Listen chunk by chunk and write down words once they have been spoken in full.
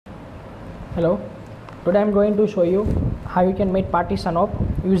Hello, today I'm going to show you how you can make partition of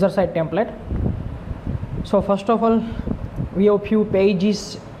user side template. So first of all, we have few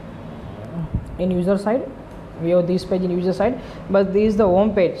pages in user side. We have this page in user side, but this is the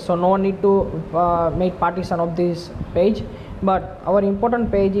home page, so no need to make partition of this page. But our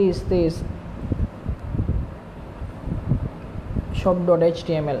important page is this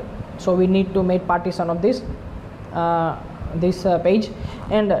shop.html, so we need to make partition of this page.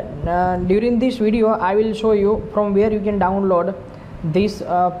 And during this video I will show you from where you can download this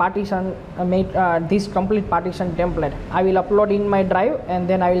partition this complete partition template. I will upload in my drive and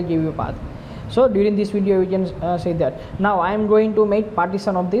then I will give you path. So during this video you can say that. Now I am going to make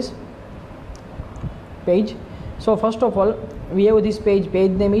partition of this page. So first of all, we have this page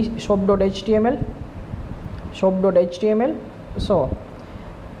name is shop.html. So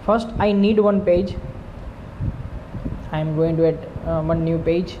first I need one page. I am going to add one new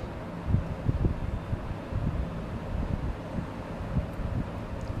page.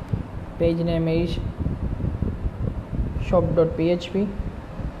 Page name is shop.php.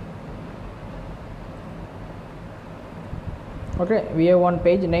 Okay, we have one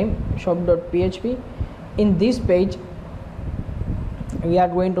page name shop.php. In this page we are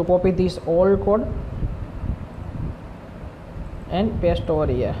going to copy this old code and paste over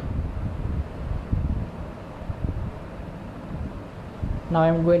here. Now I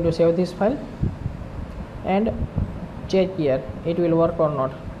am going to save this file and check here it will work or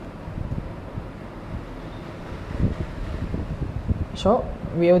not. So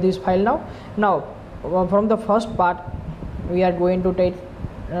we have this file now. From the first part we are going to take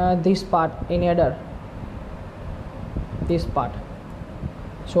this part in header, this part.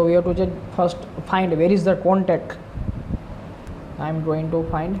 So we have to just first find where is the content. I am going to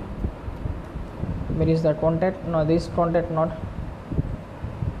find where is the content. No, this content not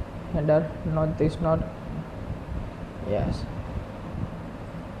header, not this, not yes,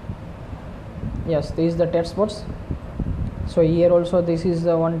 this is the text box. So here also this is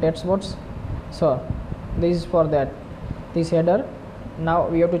the one text box. So this is for that, this header. Now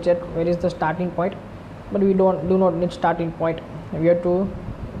we have to check where is the starting point, but we do not need starting point. We have to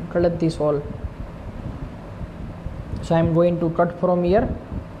collect this all. So I am going to cut from here.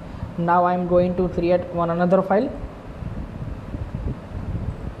 Now I am going to create another file.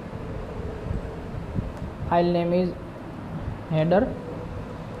 File name is header.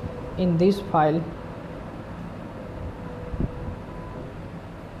 In this file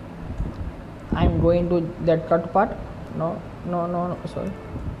I am going to that cut part. No, sorry,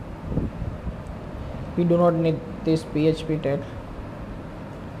 we do not need this PHP tag.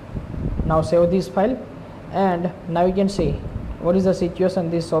 Now save this file, and now you can see what is the situation.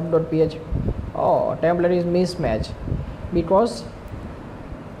 This shop.php, oh, template is mismatch because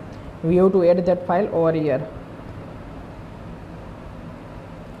we have to add that file over here.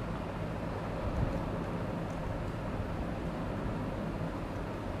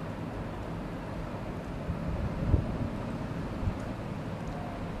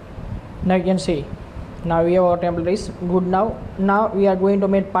 Now you can see now we have our template is good. Now we are going to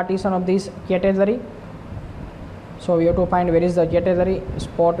make partition of this category. So we have to find where is the category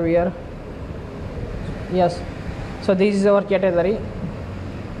spot where, yes, so this is our category.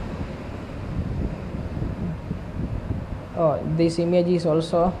 Oh, this image is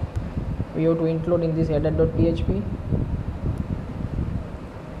also we have to include in this header.php.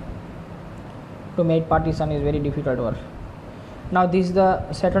 To make partition is very difficult work. Now this is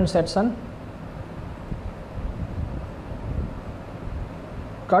the second section.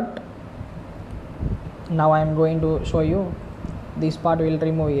 Cut. Now I am going to show you this part will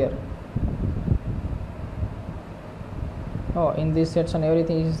remove here. Oh, in this section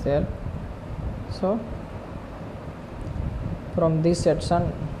everything is there. So from this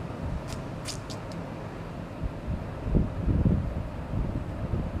section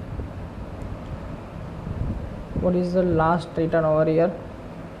what is the last written over here?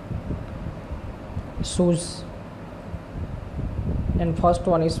 Shoes, and first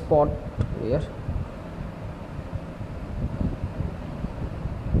one is spot here.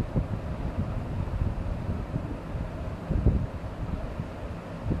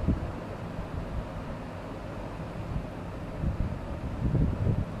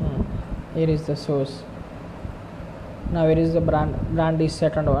 Here is the source. Now here is the brand is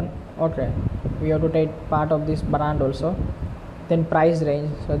second one. Okay, we have to take part of this brand also. Then price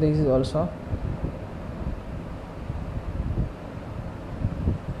range, so this is also.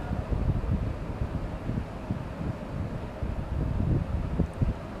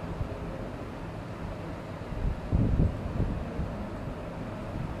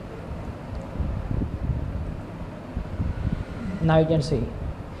 Now you can see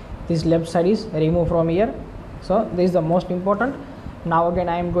this left side is removed from here. So this is the most important. Now again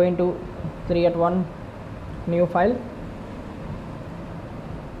I am going to create one new file.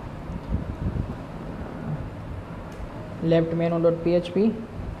 Left menu.php,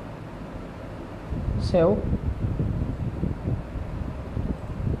 save,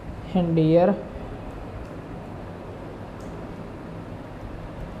 and here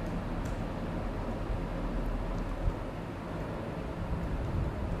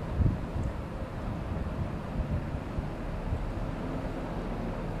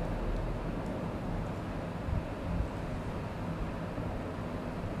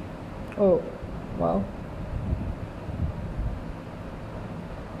oh wow.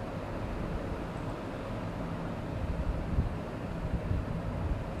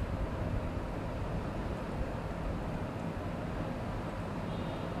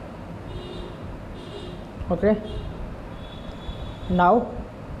 Okay, now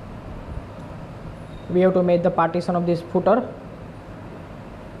we have to make the partition of this footer.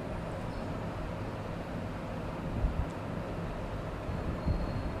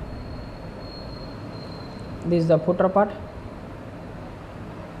 This is the footer part.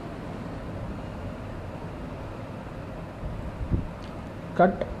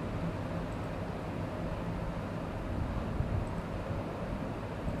 Cut.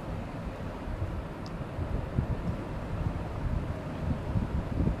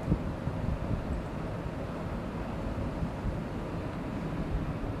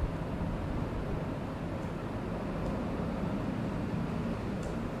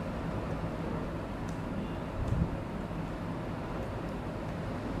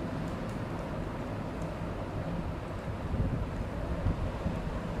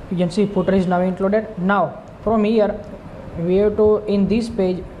 You can see footer is now included. Now from here we have to, in this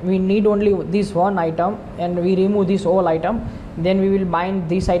page we need only this one item, and we remove this whole item. Then we will bind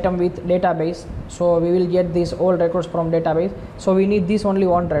this item with database, so we will get these all records from database. So we need this only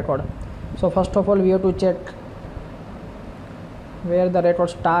one record. So first of all we have to check where the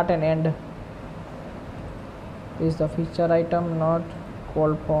records start and end. This is the feature item, not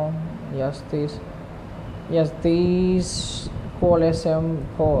call form. Yes, this call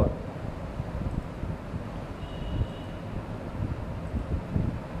SM4.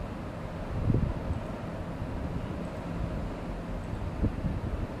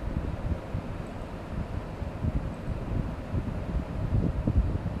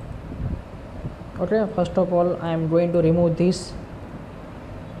 Okay, first of all I am going to remove this.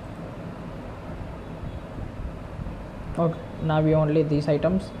 Okay, now we only these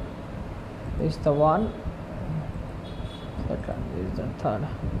items. This is the one, second, this is the third.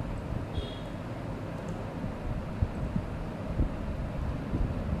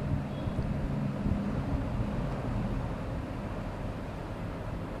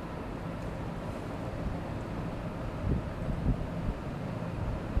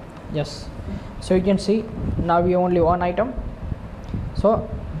 Yes, so you can see now we only one item. So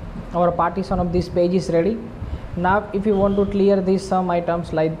our partition of this page is ready. Now if you want to clear these some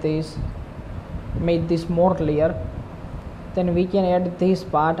items like this, make this more clear, then we can add this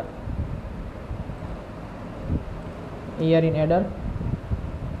part here in header.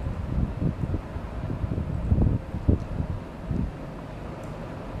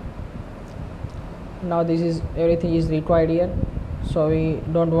 Now this is everything is required here, so we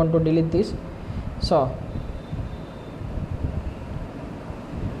don't want to delete this. So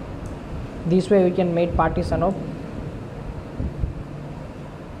this way we can make partition of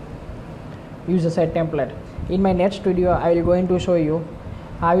user side template. In my next video I will going to show you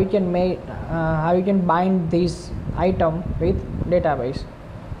how you can make how you can bind this item with database.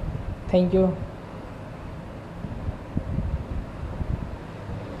 Thank you.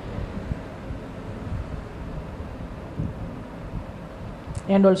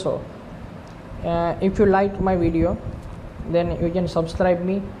 And also if you like my video, then you can subscribe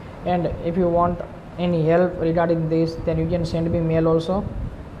me, and if you want any help regarding this, then you can send me mail also.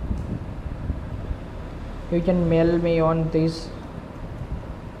 You can mail me on this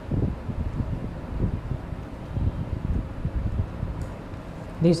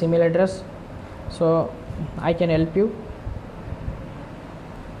email address, so I can help you.